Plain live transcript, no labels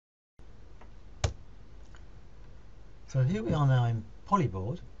So here we are now in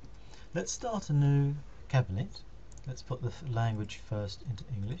Polyboard. Let's start a new cabinet. Let's put the language first into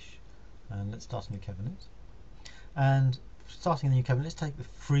English, and let's start a new cabinet. And starting a new cabinet, let's take the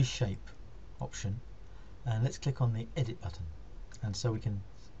free shape option and let's click on the edit button, and so we can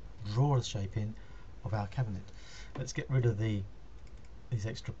draw a shape in of our cabinet. Let's get rid of these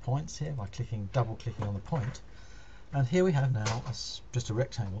extra points here by double clicking on the point, and here we have now just a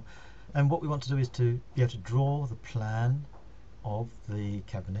rectangle. And what we want to do is to be able to draw the plan of the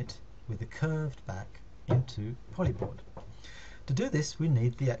cabinet with the curved back into Polyboard. To do this, we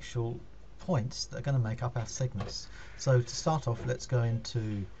need the actual points that are going to make up our segments. So to start off, let's go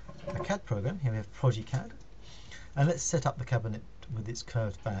into a CAD program. Here we have Project CAD, and let's set up the cabinet with its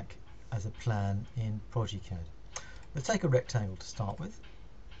curved back as a plan in Project CAD. Let's take a rectangle to start with,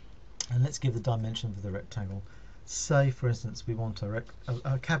 and let's give the dimension for the rectangle. Say, for instance, we want a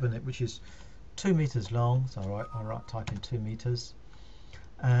cabinet which is 2 meters long, so I'll type in 2 meters,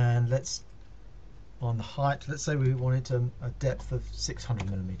 and let's, on the height, let's say we want it a depth of 600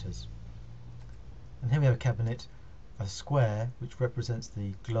 millimeters. And here we have a cabinet, a square, which represents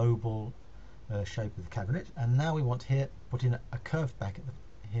the global shape of the cabinet, and now we want here put in a curved back at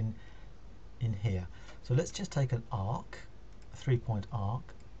in here. So let's just take an arc, a 3-point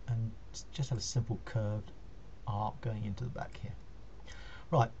arc, and just have a simple curved arc going into the back here.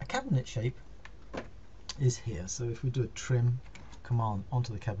 Right, a cabinet shape is here. So if we do a trim command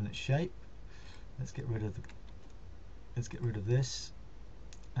onto the cabinet shape, let's get rid of this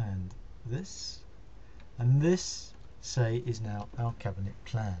and this, and this, say, is now our cabinet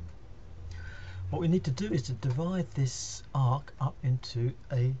plan. What we need to do is to divide this arc up into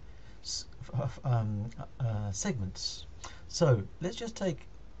segments. So let's just take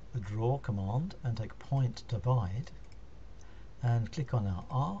the draw command and take point divide and click on our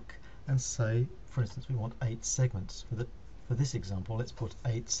arc and say, for instance, we want 8 segments. For this example, let's put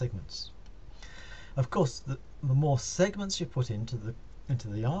 8 segments. Of course, the more segments you put into the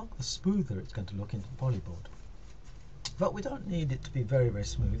arc, the smoother it's going to look into the Polyboard. But we don't need it to be very, very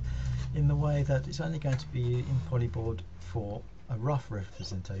smooth, in the way that it's only going to be in Polyboard for a rough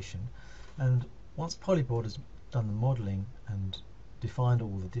representation. And once Polyboard has done the modelling and defined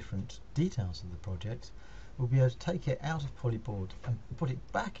all the different details of the project, we'll be able to take it out of Polyboard and put it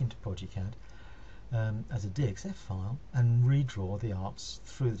back into Project CAD as a DXF file and redraw the arcs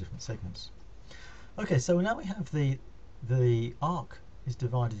through the different segments. Okay, so now we have the arc is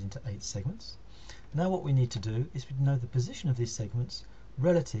divided into 8 segments. Now what we need to do is we know the position of these segments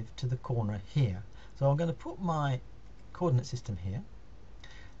relative to the corner here. So I'm going to put my coordinate system here,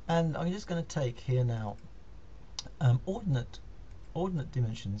 and I'm just going to take here now ordinate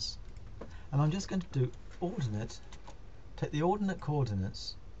dimensions, and I'm just going to do take the ordinate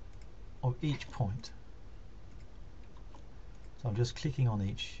coordinates of each point. So I'm just clicking on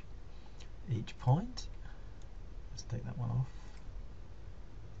each point. Let's take that one off,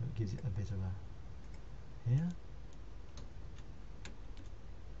 so it gives it a bit of a here,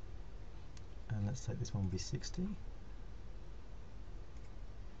 and let's take this one, will be 60,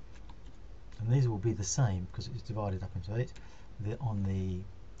 and these will be the same because it's divided up into 8. On the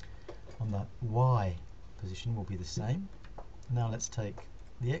Y position will be the same. Now let's take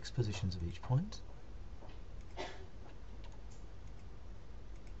the X positions of each point, and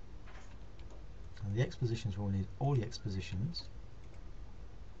the X positions will need all the X positions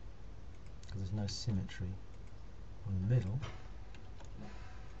because there's no symmetry on the middle.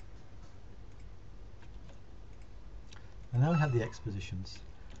 And now we have the X positions,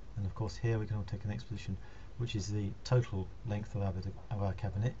 and of course here we can all take an X position, which is the total length of our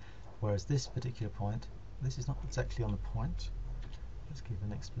cabinet, whereas this particular point, this is not exactly on the point. Let's give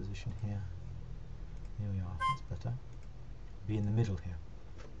an X position here. Here we are, that's better. Be in the middle here.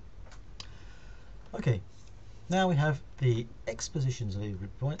 Okay, now we have the X positions of every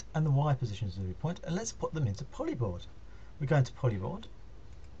point and the Y positions of every point, and let's put them into Polyboard. We go into Polyboard,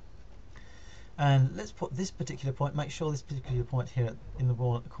 and let's put this particular point, make sure this particular point here in the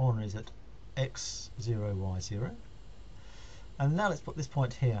corner is at X0, Y0, and now let's put this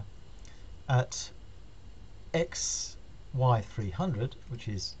point here at X, Y300, which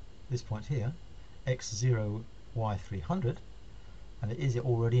is this point here, X0, Y300, and it is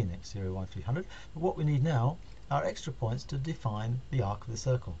already in X0, Y300. But what we need now are extra points to define the arc of the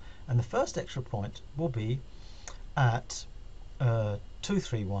circle, and the first extra point will be at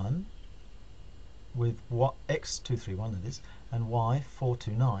 231 with what X231 that is, and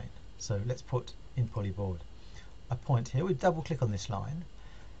Y429. So let's put in Polyboard a point here. We double click on this line,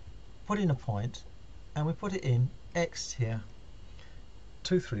 put in a point, and we put it in X here,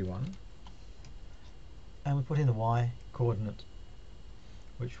 231, and we put in the y coordinate,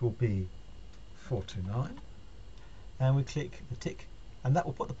 which will be 429, and we click the tick, and that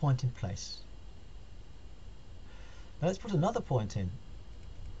will put the point in place. Now let's put another point in.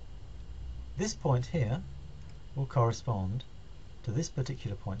 This point here will correspond to this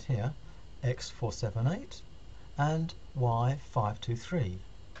particular point here, x478 and y523.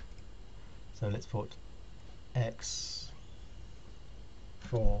 So let's put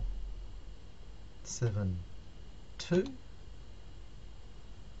x472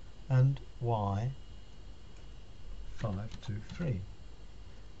 and y523.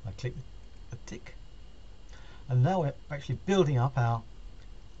 I click the tick, and now we're actually building up our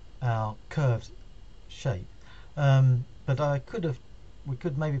curved shape. But we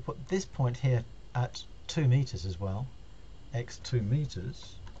could maybe put this point here at 2 meters as well, x 2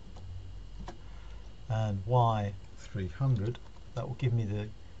 meters, and y 300. That will give me the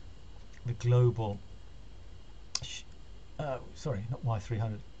global. Sorry, not y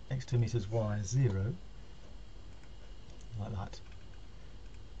 300. X 2 meters, y 0, like that.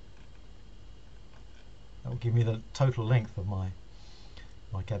 That will give me the total length of my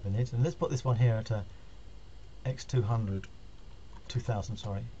cabinet. And let's put this one here at a x2000,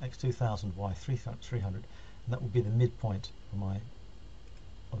 sorry, x2000, y 300, and that will be the midpoint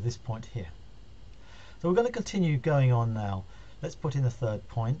of this point here. So we're going to continue going on now. Let's put in the third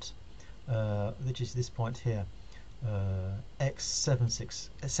point, which is this point here,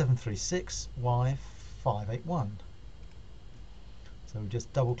 x736, y581. So we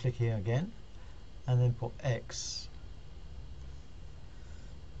just double click here again, and then put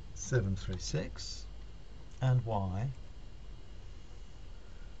x736 and y581.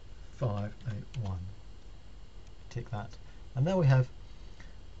 Tick that, and now we have.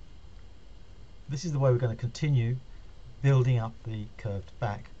 This is the way we're going to continue building up the curved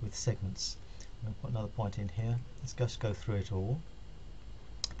back with segments. I'm going to put another point in here. Let's just go through it all.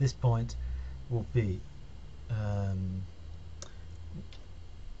 This point will be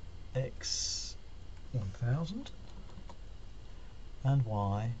x1000 and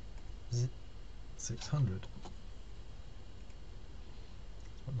y600.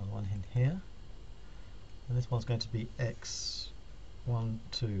 Put another one in here, and this one's going to be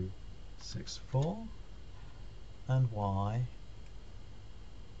x1264 and y581.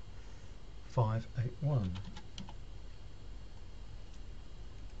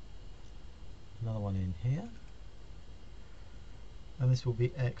 Another one in here, and this will be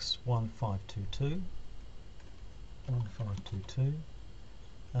x1522 and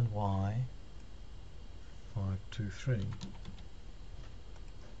y523.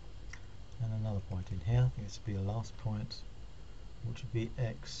 And another point in here. I think this will be the last point, which would be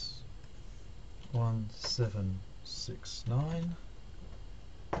x1769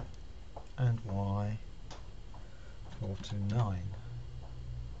 and y429.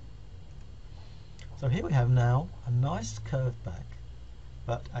 So here we have now a nice curved back,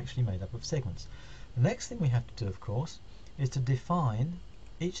 but actually made up of segments. The next thing we have to do, of course, is to define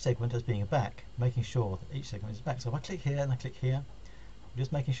each segment as being a back, making sure that each segment is a back. So if I click here and I click here, I'm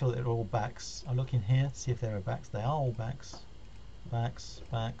just making sure that they're all backs. I look in here to see if there are backs. They are all backs. Backs,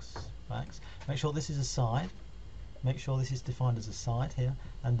 backs, backs. Make sure this is a side. Make sure this is defined as a side here,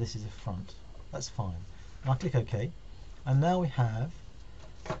 and this is a front. That's fine. And I click OK, and now we have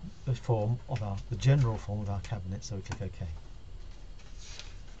the form of the general form of our cabinet. So we click OK,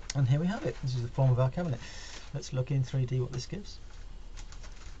 and here we have it. This is the form of our cabinet. Let's look in 3D what this gives.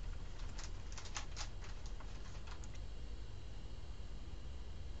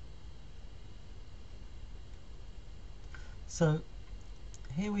 So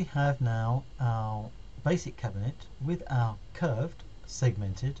here we have now our basic cabinet with our curved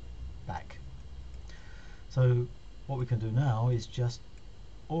segmented back. So what we can do now is just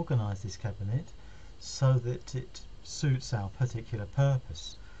organize this cabinet so that it suits our particular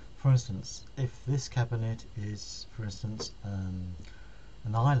purpose. For instance, if this cabinet is, for instance, an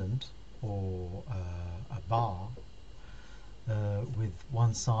island or a bar with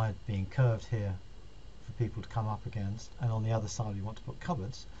one side being curved here for people to come up against, and on the other side we want to put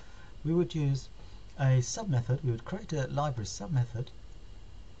cupboards, we would use a sub-method. We would create a library sub-method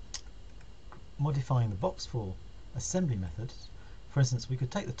modifying the box for assembly methods. For instance, we could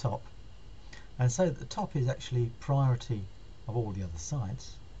take the top and say that the top is actually priority of all the other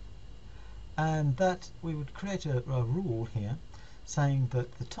sides, and that we would create a rule here saying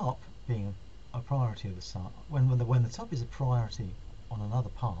that the top being a priority of the side, when the top is a priority on another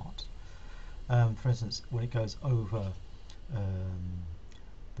part, for instance, when it goes over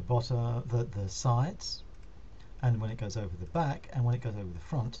the bottom, the sides, and when it goes over the back and when it goes over the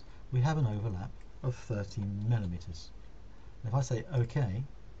front, we have an overlap of 13 millimeters. If I say OK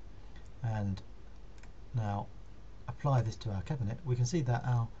and now apply this to our cabinet, we can see that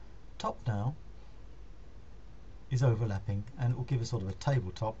our top now is overlapping, and it will give us sort of a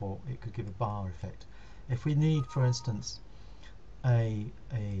tabletop, or it could give a bar effect. If we need, for instance, the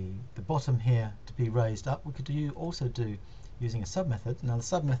bottom here to be raised up, we could also do using a sub method. Now the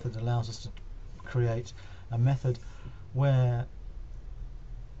sub method allows us to create a method where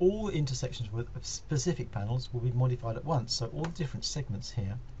all the intersections with specific panels will be modified at once. So all the different segments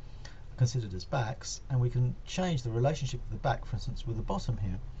here are considered as backs, and we can change the relationship of the back, for instance, with the bottom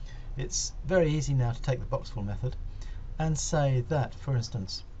here. It's very easy now to take the boxful method and say that, for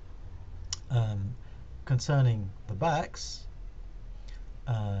instance, concerning the backs,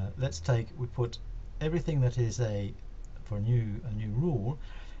 we put everything that is for a new rule,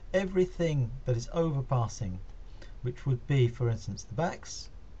 everything that is overpassing, which would be, for instance, the backs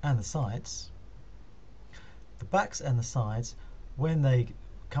and the sides. The backs and the sides, when they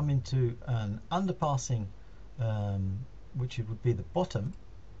come into an underpassing, which would be the bottom,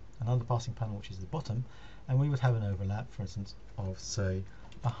 an underpassing panel which is the bottom, and we would have an overlap, for instance, of say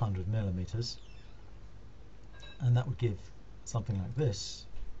 100 millimeters, and that would give something like this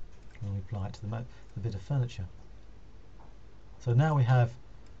when we apply it to the bit of furniture. So now we have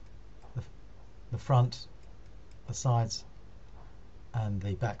the front, the sides and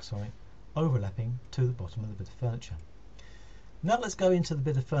the back, overlapping to the bottom of the bit of furniture. Now let's go into the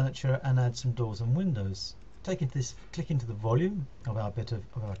bit of furniture and add some doors and windows. Click into the volume of our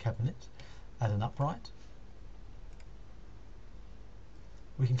cabinet, add an upright.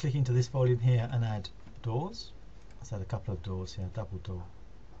 We can click into this volume here and add doors. Let's add a couple of doors here, double door.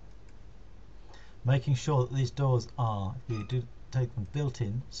 Making sure that these doors are, if we do take them built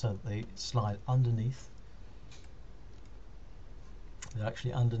in, so that they slide underneath. They're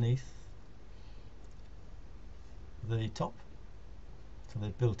actually underneath the top, so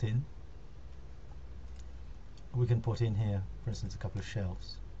they're built in. We can put in here, for instance, a couple of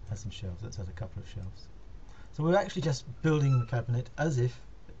shelves. Add some shelves. Let's add a couple of shelves. So we're actually just building the cabinet as if,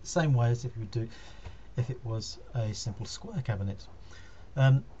 same way as if we would do if it was a simple square cabinet.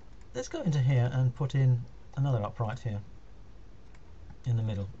 Let's go into here and put in another upright here in the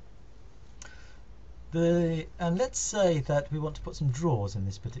middle. And let's say that we want to put some drawers in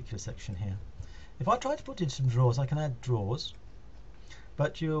this particular section here. If I try to put in some drawers, I can add drawers,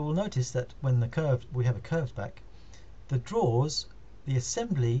 but you will notice that when we have a curved back, the drawers, the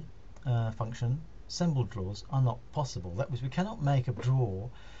assembly function, assembled drawers, are not possible. That means we cannot make a drawer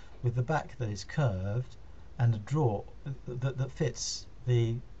with the back that is curved and a drawer that fits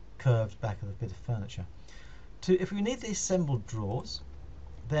the curved back of the bit of furniture. If we need the assembled drawers,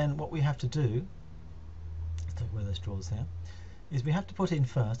 then what we have to do, let's take away those drawers here, is we have to put in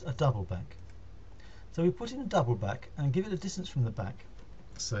first a double back. So we put in a double back and give it a distance from the back,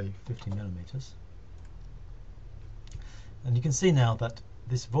 say 50 millimeters. And you can see now that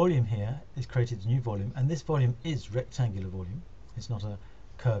this volume here is created a new volume, and this volume is rectangular volume. It's not a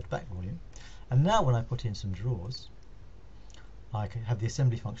curved back volume. And now when I put in some drawers, I can have the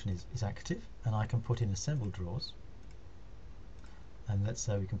assembly function is active, and I can put in assembled drawers. And let's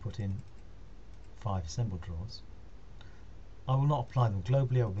say we can put in 5 assembled drawers. I will not apply them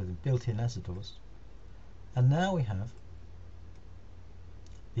globally, I will put them built in as the doors. And now we have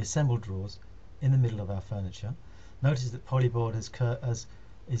the assembled drawers in the middle of our furniture. Notice that Polyboard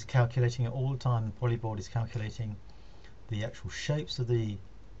is calculating it all the time. Polyboard is calculating the actual shapes of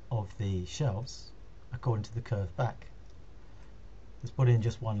the shelves according to the curved back. Let's put in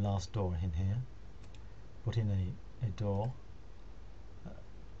just one last door in here. Put in a door,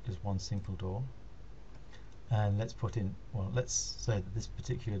 just one simple door, and let's put in, well, let's say that this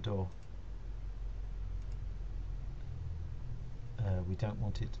particular door, we don't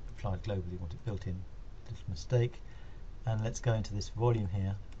want it applied globally, we want it built in. Little mistake. And let's go into this volume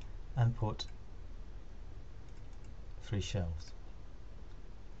here and put 3 shelves.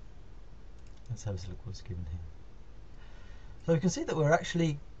 Let's have a look what's given here. So you can see that we're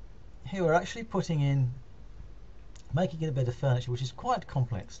actually putting in, making it a bit of furniture which is quite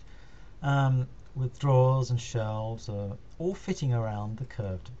complex, with drawers and shelves all fitting around the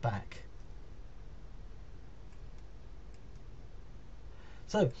curved back.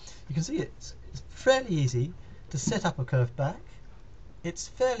 So you can see it's fairly easy to set up a curved back. It's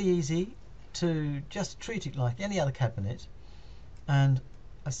fairly easy to just treat it like any other cabinet and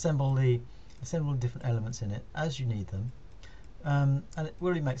assemble different elements in it as you need them. And it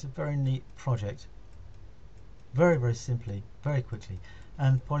really makes a very neat project, very, very simply, very quickly.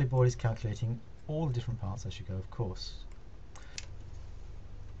 And Polyboard is calculating all the different parts as you go, of course.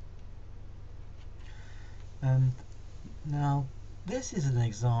 And now this is an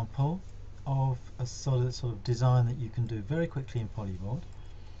example of a sort of design that you can do very quickly in Polyboard.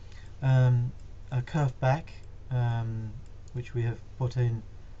 A curved back, which we have put in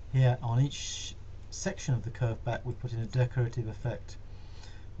here. On each section of the curved back we put in a decorative effect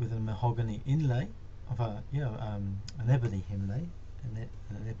with a mahogany inlay of an ebony inlay,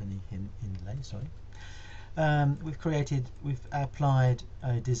 sorry. We've applied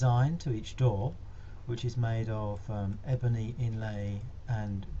a design to each door, which is made of ebony inlay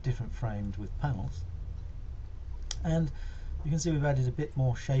and different framed with panels. And you can see we've added a bit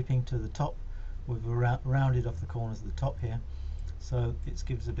more shaping to the top. We've rounded off the corners of the top here, so it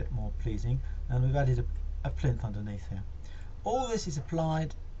gives a bit more pleasing, and we've added a plinth underneath here. All this is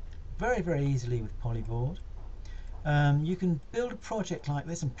applied very, very easily with Polyboard. You can build a project like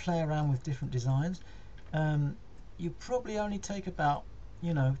this and play around with different designs. You probably only take about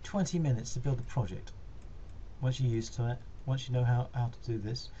 20 minutes to build a project once you're used to it, once you know how to do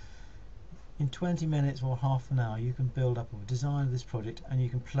this. In 20 minutes or half an hour you can build up a design of this project, and you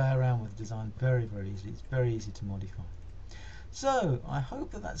can play around with the design very, very easily. It's very easy to modify. So I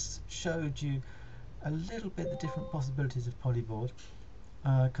hope that that's showed you a little bit the different possibilities of Polyboard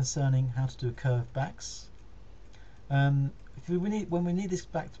concerning how to do curved backs. When we need this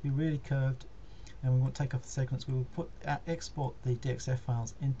back to be really curved and we want to take off the segments, we will export the DXF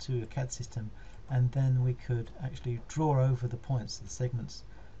files into a CAD system, and then we could actually draw over the points of the segments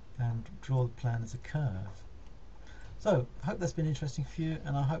and draw the plan as a curve. So I hope that's been interesting for you,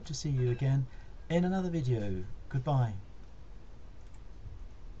 and I hope to see you again in another video. Goodbye.